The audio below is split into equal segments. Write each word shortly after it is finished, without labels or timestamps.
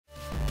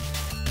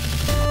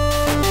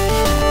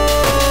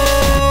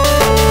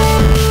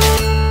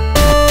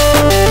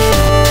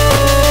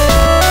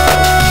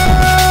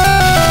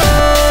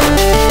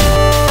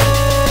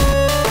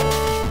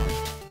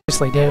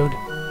Seriously,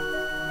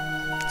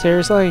 dude.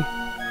 Seriously?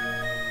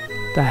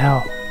 The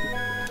hell?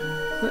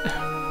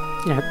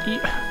 Yeah, you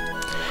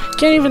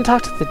can't even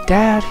talk to the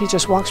dad. He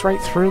just walks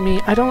right through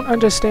me. I don't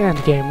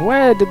understand, game.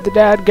 Where did the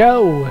dad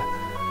go?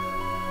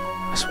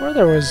 I swear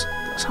there was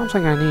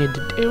something I needed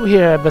to do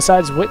here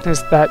besides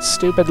witness that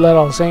stupid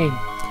little scene.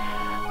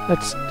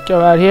 Let's go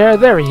out here.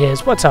 There he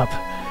is. What's up?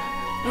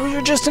 Oh,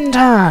 you're just in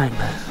time.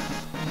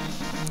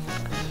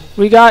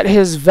 We got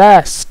his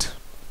vest.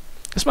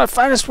 It's my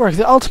finest work,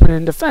 the ultimate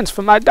in defense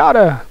for my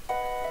daughter.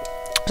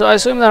 So I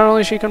assume that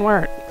only she can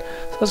wear it.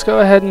 So let's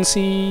go ahead and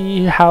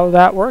see how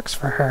that works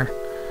for her.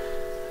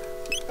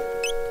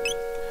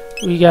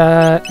 We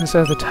got,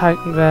 instead of the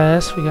Titan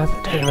vest, we got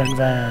the Terran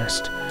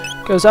vest.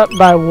 Goes up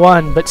by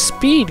 1, but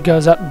speed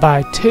goes up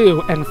by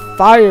 2, and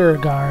fire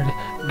guard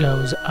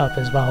goes up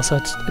as well. So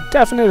it's a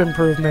definite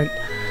improvement,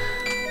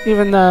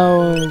 even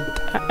though,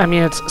 I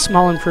mean, it's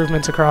small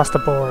improvements across the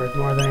board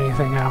more than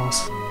anything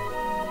else.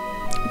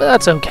 But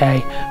that's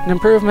okay. An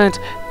improvement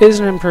is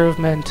an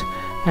improvement,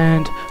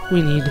 and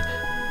we need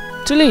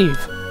to leave.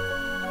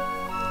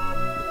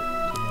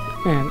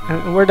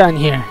 And we're done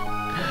here.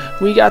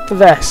 We got the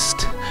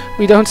vest.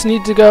 We don't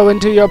need to go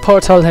into your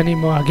portal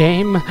anymore,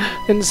 game.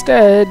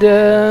 Instead,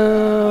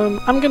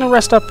 I'm gonna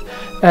rest up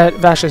at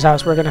Vash's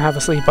house. We're gonna have a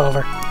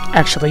sleepover.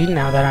 Actually,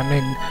 now that I'm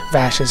in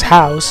Vash's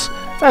house,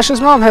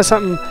 Vash's mom has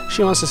something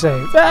she wants to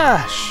say.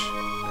 Vash!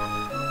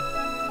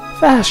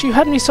 Vash, you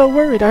had me so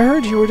worried. I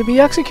heard you were to be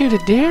executed,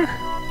 dear.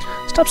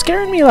 Stop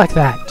scaring me like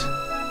that.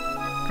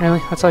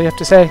 Really? That's all you have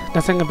to say?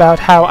 Nothing about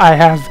how I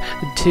have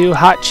 2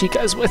 hot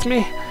chicas with me?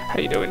 How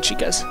you doing,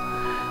 chicas?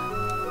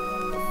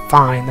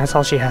 Fine, that's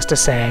all she has to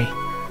say.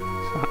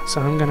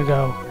 So I'm gonna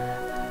go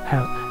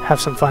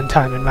have some fun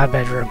time in my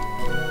bedroom.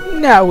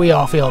 Now we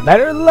all feel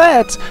better.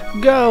 Let's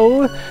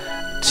go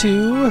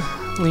to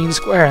Lean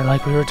Square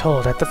like we were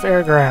told at the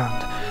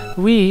fairground.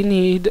 We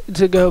need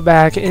to go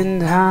back in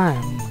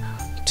time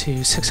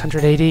to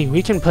 600 AD.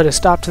 We can put a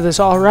stop to this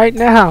all right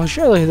now.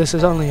 Surely this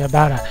is only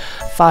about a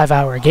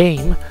 5-hour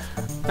game.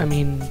 I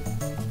mean,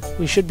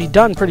 we should be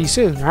done pretty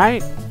soon,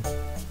 right?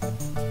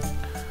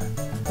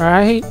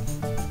 Right?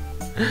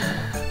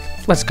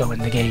 Let's go in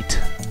the gate.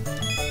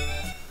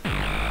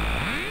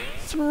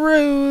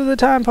 Through the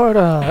time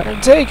portal.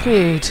 Take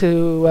me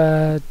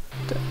to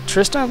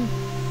Tristan.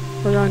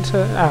 We're going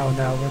to... Oh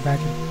no, we're back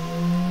in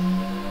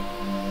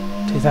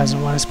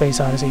 2001: A Space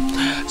Odyssey.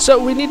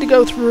 So we need to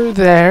go through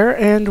there,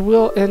 and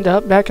we'll end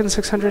up back in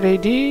 600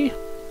 AD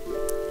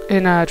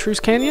in Truce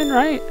Canyon,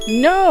 right?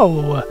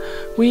 No!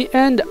 We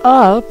end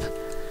up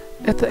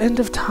at the end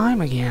of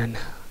time again.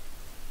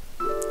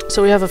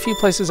 So we have a few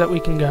places that we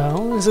can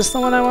go. Is this the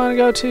one I want to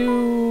go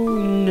to?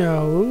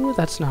 No,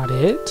 that's not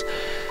it.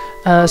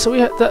 So we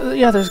have,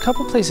 yeah, there's a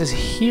couple places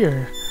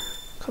here.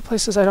 A couple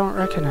places I don't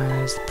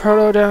recognize. The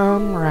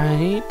Protodome,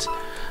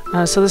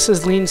 right. So this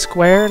is Lean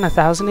Square in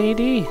 1000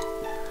 AD.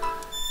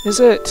 Is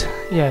it?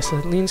 Yes,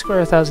 Lean Square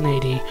 1000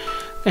 AD.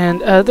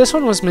 And this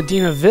one was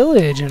Medina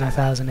Village in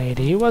 1000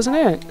 AD, wasn't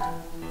it?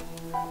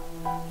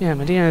 Yeah,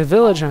 Medina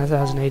Village in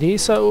 1000 AD.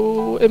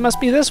 So it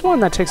must be this one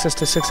that takes us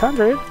to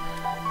 600.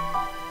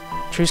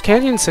 Truce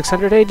Canyon,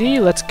 600 AD,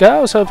 let's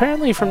go! So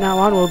apparently from now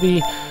on we'll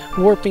be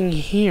warping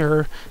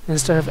here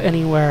instead of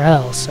anywhere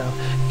else. So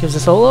it gives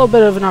us a little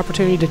bit of an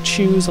opportunity to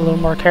choose a little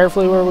more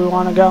carefully where we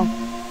want to go.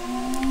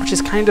 Which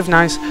is kind of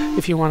nice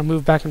if you want to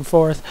move back and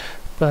forth,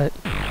 but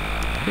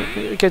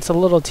it gets a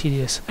little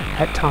tedious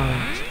at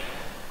times.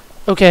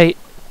 Okay,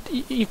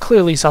 you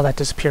clearly saw that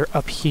disappear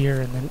up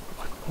here and then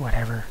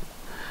whatever.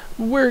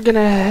 We're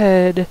gonna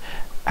head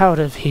out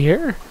of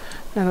here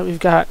now that we've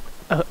got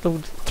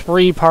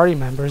 3 party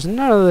members.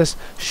 None of this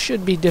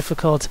should be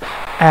difficult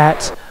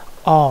at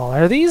all.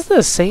 Are these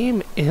the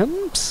same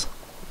imps?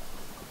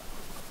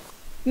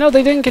 No,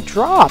 they didn't get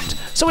dropped.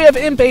 So we have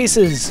imp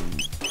aces.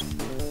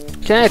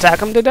 Can I attack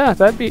them to death?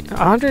 That'd be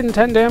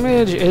 110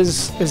 damage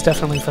is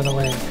definitely for the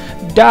win.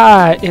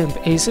 Die,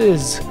 imp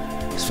aces.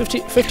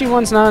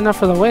 51's not enough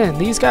for the win.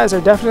 These guys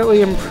are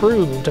definitely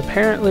improved.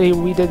 Apparently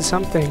we did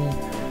something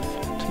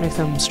make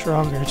them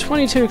stronger.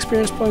 22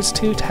 experience points,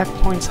 2 tech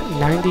points,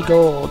 90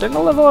 gold. And a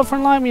level up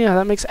from Limea.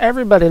 That makes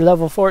everybody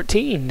level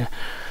 14.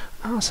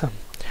 Awesome.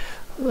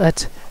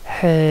 Let's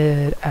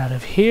head out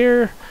of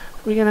here.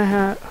 We're gonna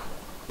have...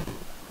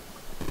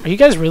 Are you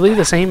guys really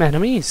the same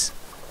enemies?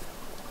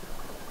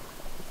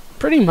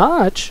 Pretty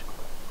much.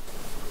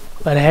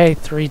 But hey,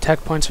 3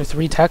 tech points are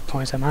 3 tech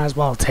points. I might as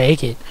well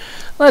take it.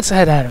 Let's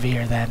head out of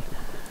here then.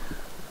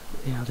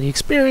 You know, the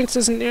experience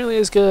isn't nearly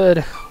as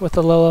good with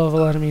the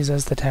low-level enemies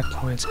as the tech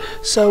points.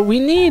 So we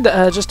need,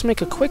 just to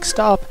make a quick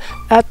stop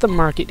at the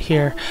market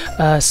here,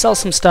 sell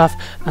some stuff,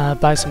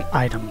 buy some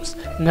items.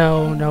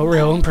 No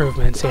real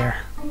improvements here.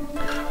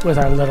 With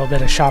our little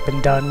bit of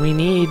shopping done, we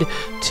need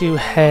to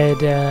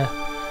head,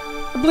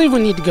 I believe we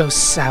need to go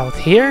south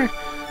here.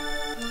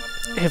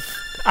 If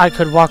I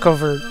could walk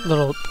over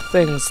little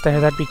things there,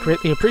 that'd be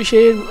greatly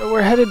appreciated.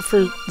 We're headed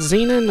for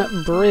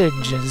Xenon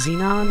Bridge.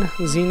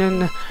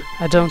 Xenon?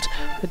 I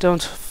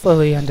don't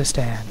fully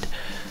understand.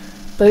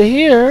 But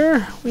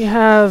here we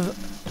have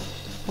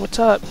What's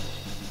up?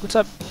 What's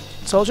up,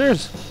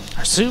 soldiers?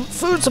 Our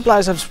food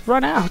supplies have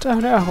run out. Oh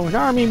no, an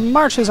army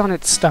marches on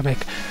its stomach.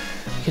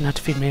 We cannot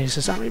defeat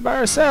Magus' army by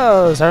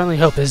ourselves. Our only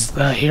hope is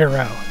the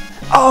hero.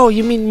 Oh,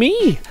 you mean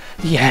me?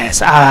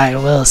 Yes, I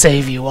will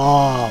save you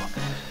all.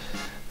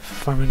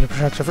 Forming a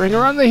protective ring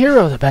around the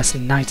hero, the best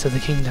knights of the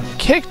kingdom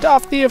kicked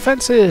off the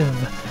offensive.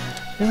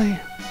 Really?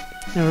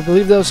 Never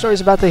believed those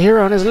stories about the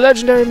hero and his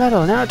legendary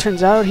medal. Now it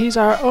turns out he's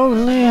our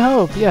only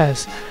hope.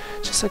 Yes,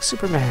 just like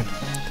Superman.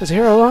 Does the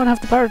hero alone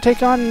have the power to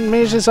take on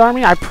Magus'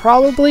 army? I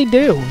probably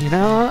do. You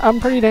know, I'm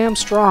pretty damn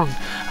strong.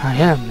 I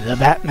am the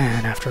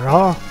Batman, after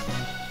all.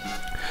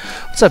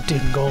 What's up,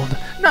 dude in gold?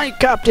 Knight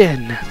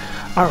Captain!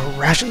 Our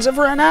rations have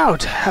run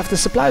out. Half the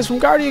supplies from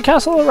Guardia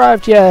Castle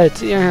arrived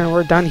yet. Yeah,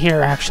 we're done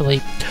here,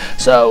 actually.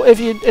 So, if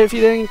you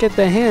didn't get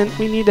the hint,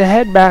 we need to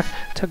head back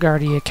to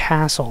Guardia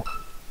Castle.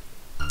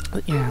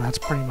 Yeah, that's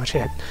pretty much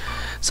it.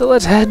 So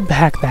let's head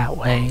back that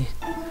way.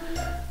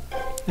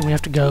 And we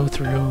have to go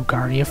through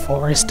Guardia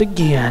Forest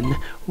again.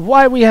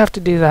 Why we have to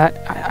do that,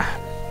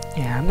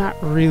 yeah, I'm not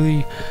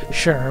really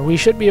sure. We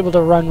should be able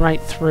to run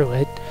right through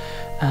it.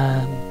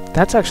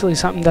 That's actually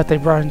something that they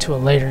brought into a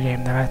later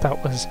game that I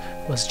thought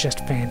was just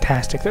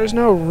fantastic. There's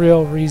no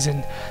real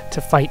reason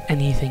to fight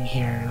anything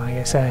here. Like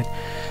I said,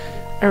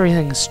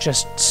 everything's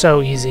just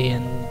so easy,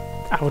 and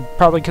I would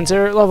probably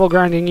consider it level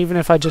grinding even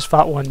if I just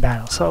fought one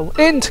battle. So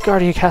into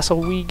Guardia Castle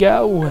we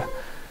go.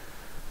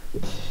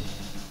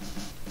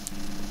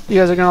 You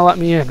guys are gonna let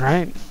me in,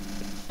 right?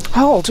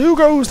 Halt! Who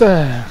goes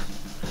there?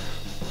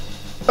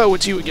 Oh,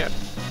 it's you again.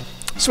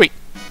 Sweet.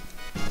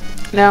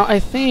 Now, I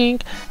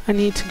think I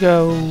need to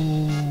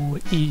go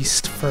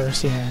east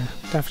first. Yeah,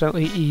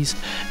 definitely east.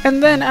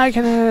 And then I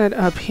can head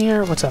up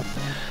here. What's up?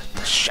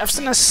 The chef's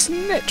in a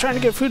snit trying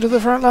to get food to the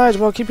front lines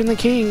while keeping the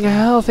king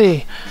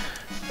healthy.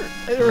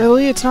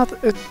 Really? It's not.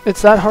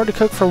 It's that hard to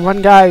cook for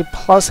one guy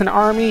plus an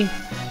army?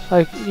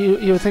 Like, you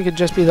would think it'd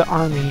just be the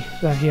army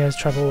that he has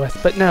trouble with.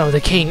 But no,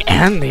 the king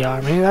and the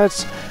army.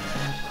 That's...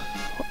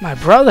 My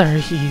brother,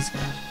 he's...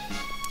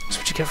 That's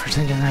what you get for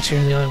thinking that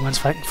you're the only ones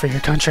fighting for your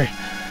country.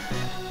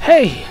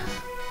 Hey!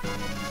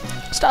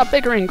 Stop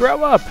bickering,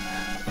 grow up!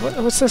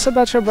 What's this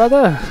about your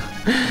brother?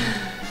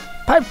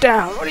 Pipe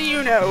down, what do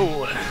you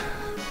know?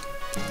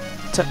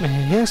 What's up,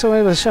 man? He acts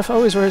away, but the chef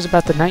always worries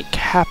about the Knight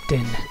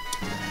Captain.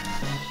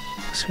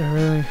 So we're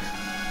really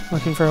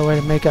looking for a way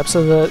to make up.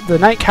 So the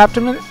Knight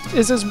Captain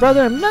is his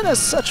brother? Men are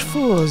such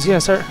fools!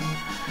 Yes, sir.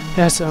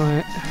 Yes,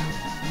 now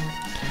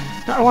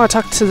I want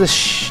to talk to the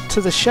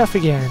chef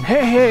again.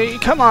 Hey,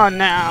 come on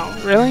now!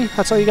 Really?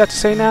 That's all you got to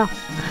say now?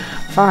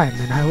 Fine,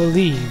 then I will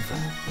leave.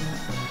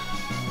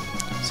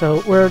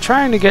 So we're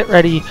trying to get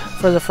ready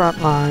for the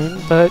front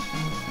line, but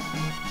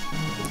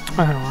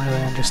I don't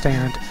really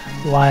understand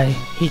why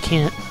he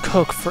can't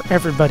cook for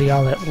everybody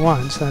all at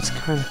once. That's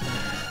kind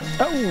of...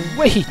 Oh,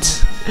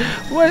 wait!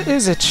 What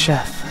is it,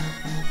 chef?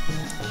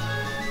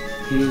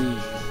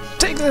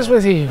 Take this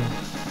with you!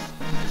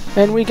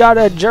 And we got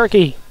a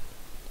jerky.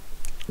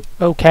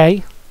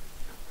 Okay.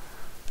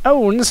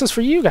 Oh, and this is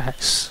for you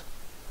guys.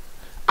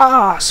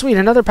 Ah, sweet,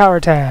 another power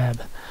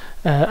tab.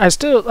 I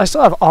still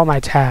have all my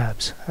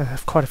tabs. I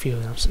have quite a few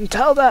of them. So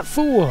tell that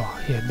fool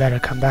he had better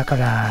come back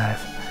alive.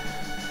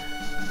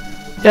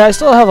 Yeah, I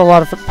still have a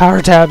lot of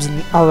power tabs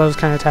and all those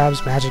kind of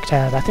tabs. Magic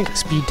tab, I think a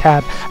speed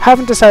tab.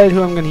 Haven't decided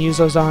who I'm going to use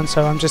those on,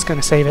 so I'm just going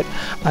to save it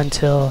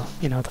until,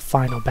 you know, the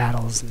final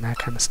battles and that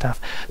kind of stuff.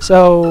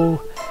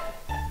 So,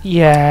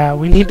 yeah,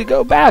 we need to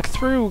go back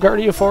through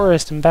Guardia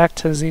Forest and back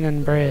to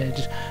Xenon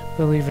Bridge,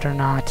 believe it or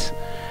not.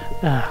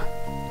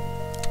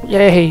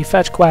 Yay,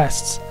 fetch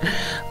quests.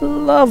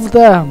 Love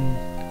them.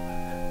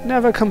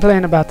 Never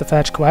complain about the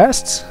fetch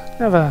quests.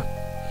 Never.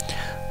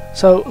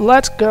 So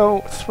let's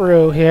go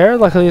through here.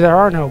 Luckily there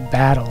are no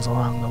battles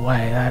along the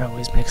way. That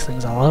always makes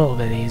things a little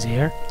bit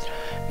easier.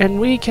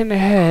 And we can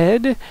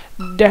head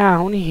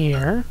down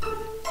here.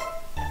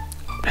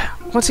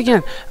 Once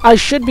again, I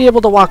should be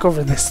able to walk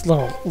over this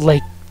little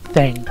lake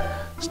thing.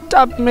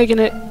 Stop making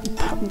it,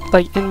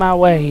 like, in my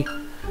way.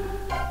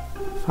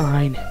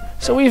 Fine.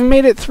 So we've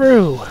made it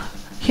through.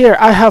 Here,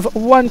 I have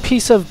one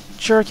piece of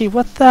jerky.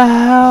 What the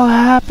hell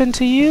happened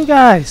to you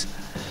guys?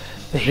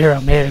 The hero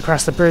made it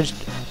across the bridge.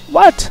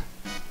 What?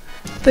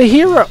 The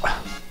hero?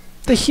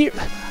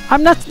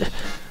 I'm not...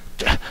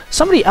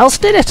 Somebody else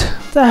did it?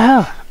 What the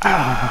hell?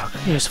 Oh,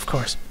 yes, of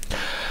course.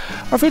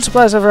 Our food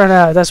supplies have run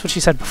out. That's what she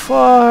said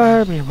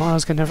before. Me and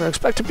Morals can never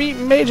expect to beat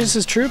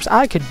Magus' troops.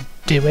 I could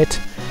do it.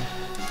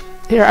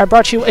 Here, I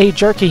brought you a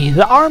jerky.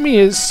 The army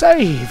is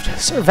saved.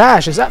 Sir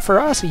Vash, is that for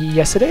us?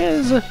 Yes, it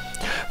is.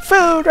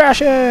 Food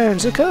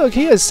rations! The cook,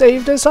 he has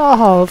saved us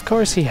all. Of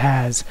course he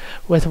has.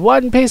 With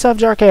one piece of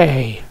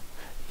jerky.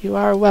 You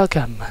are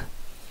welcome.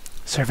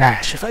 Sir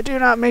Vash, if I do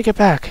not make it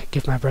back,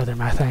 give my brother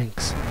my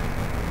thanks.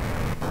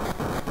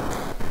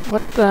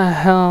 What the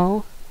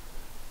hell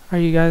are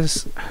you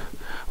guys...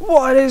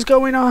 What is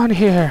going on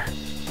here?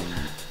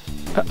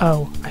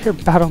 Uh-oh, I hear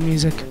battle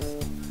music.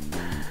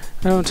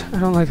 I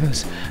don't like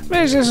this.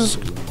 Magus'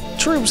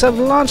 troops have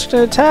launched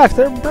an attack.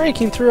 They're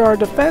breaking through our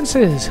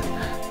defenses.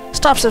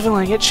 Stop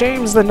civilian, it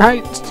shames the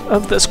knights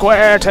of the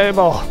square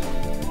table.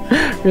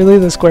 Really,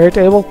 the square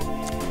table?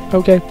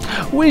 Okay.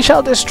 We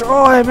shall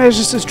destroy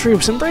Magus'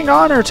 troops and bring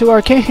honor to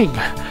our king.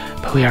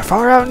 But we are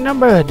far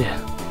outnumbered.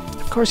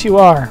 Of course you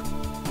are.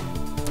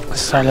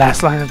 This is our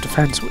last line of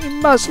defense. We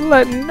must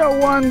let no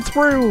one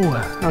through.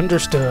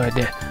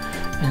 Understood.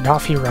 And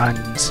off he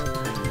runs.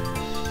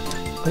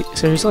 Wait,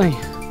 seriously?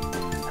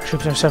 Our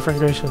troops are suffering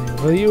greatly.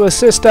 Will you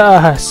assist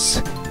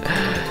us?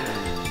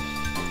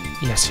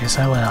 Yes,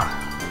 I will.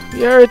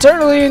 You're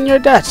eternally in your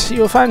debt.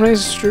 You will find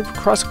Magus' troop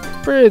across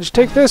the bridge.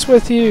 Take this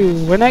with you.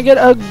 When I get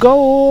a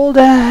gold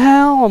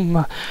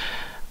helm,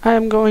 I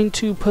am going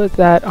to put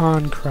that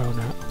on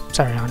Chrono.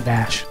 Sorry, on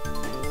Vash.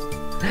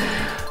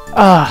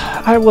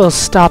 I will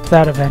stop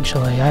that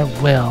eventually. I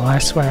will. I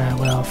swear I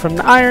will. From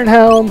the Iron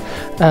Helm,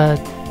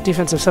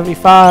 defense of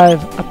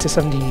 75 up to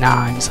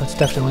 79, so it's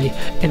definitely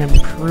an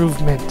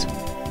improvement.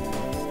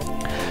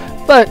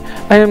 But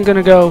I am going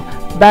to go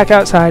back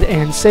outside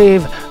and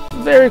save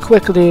very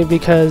quickly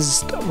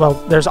because, well,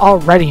 there's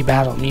already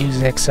battle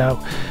music, so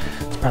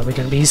it's probably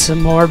going to be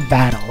some more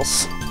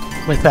battles.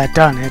 With that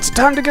done, it's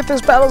time to get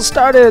this battle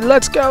started.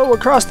 Let's go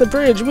across the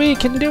bridge. We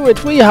can do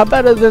it. We are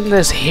better than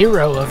this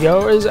hero of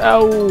yours.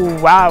 Oh,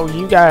 wow,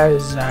 you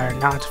guys are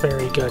not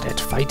very good at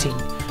fighting.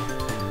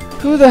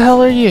 Who the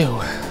hell are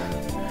you?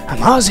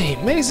 I'm Ozzie,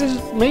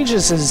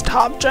 Magus'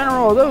 top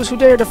general. Those who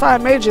dare defy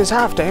Magus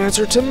have to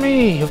answer to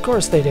me. Of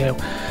course they do.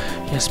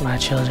 Yes, my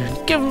children.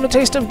 Give them a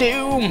taste of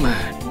doom.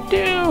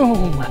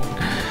 Doom.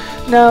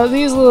 Now,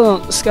 these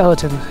little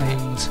skeleton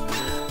things,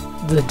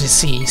 the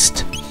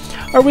deceased,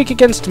 are weak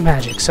against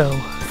magic, so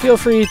feel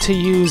free to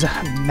use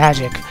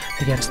magic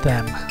against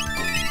them.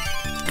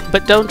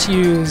 But don't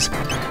use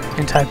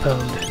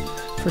antipode.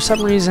 For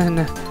some reason,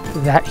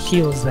 that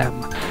heals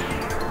them.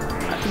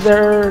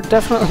 They're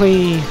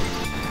definitely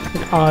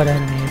an odd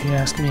enemy, if you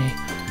ask me.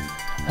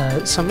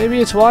 So maybe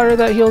it's water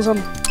that heals them?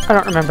 I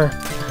don't remember.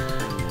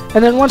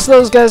 And then once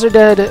those guys are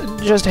dead,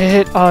 just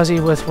hit Ozzie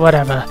with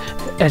whatever,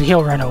 and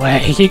he'll run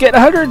away. You get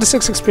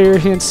 106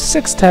 experience,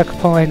 6 tech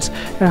points,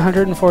 and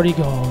 140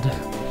 gold.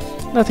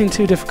 Nothing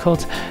too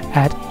difficult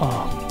at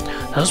all.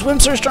 Those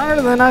wimps are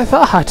stronger than I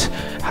thought.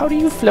 How do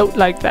you float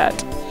like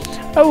that?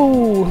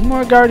 Oh,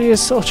 more Guardian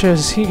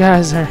soldiers. You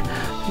guys are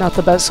not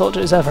the best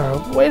soldiers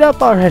ever. Wait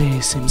up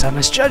already. Seems I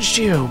misjudged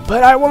you,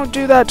 but I won't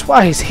do that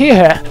twice.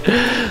 Here.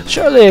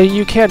 Surely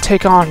you can't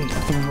take on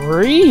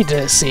 3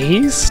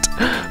 deceased.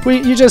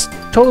 You just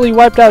totally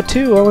wiped out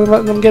 2, only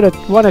letting them get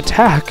 1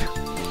 attack.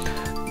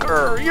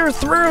 Grr, you're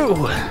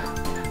through.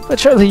 But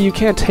surely you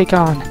can't take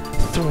on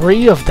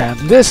 3 of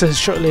them. This will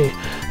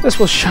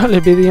surely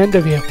be the end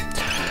of you.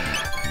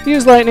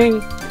 Use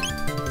lightning.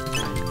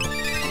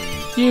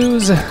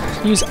 Use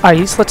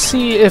ice. Let's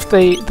see if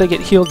they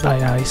get healed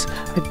by ice.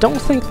 I don't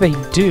think they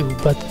do,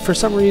 but for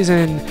some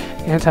reason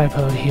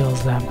antipode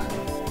heals them.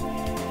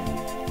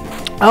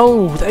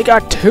 Oh, they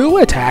got 2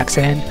 attacks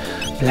in.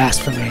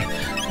 Blasphemy.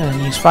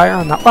 And use fire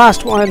on that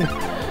last one.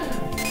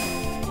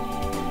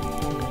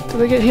 Do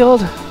they get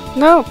healed?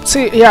 No,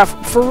 see, yeah,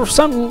 for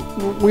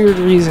some weird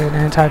reason,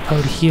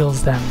 antipode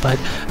heals them, but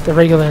the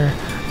regular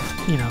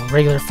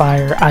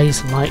fire,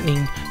 ice, and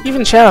lightning,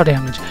 even shadow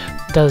damage,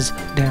 does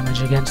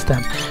damage against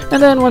them.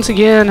 And then, once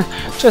again,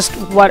 just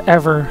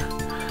whatever,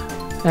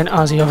 and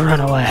Ozzie will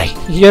run away.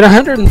 You get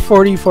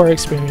 144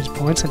 experience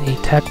points and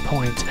 8 tech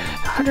points,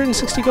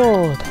 160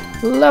 gold,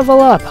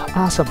 level up,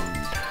 awesome.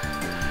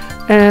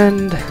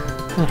 And,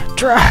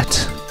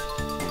 drat!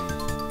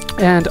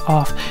 And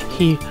off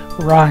he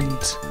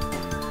runs.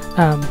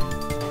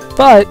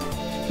 But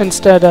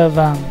instead of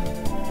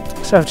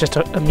just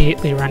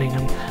immediately running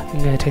him, I'm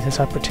going to take this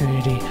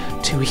opportunity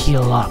to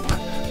heal up.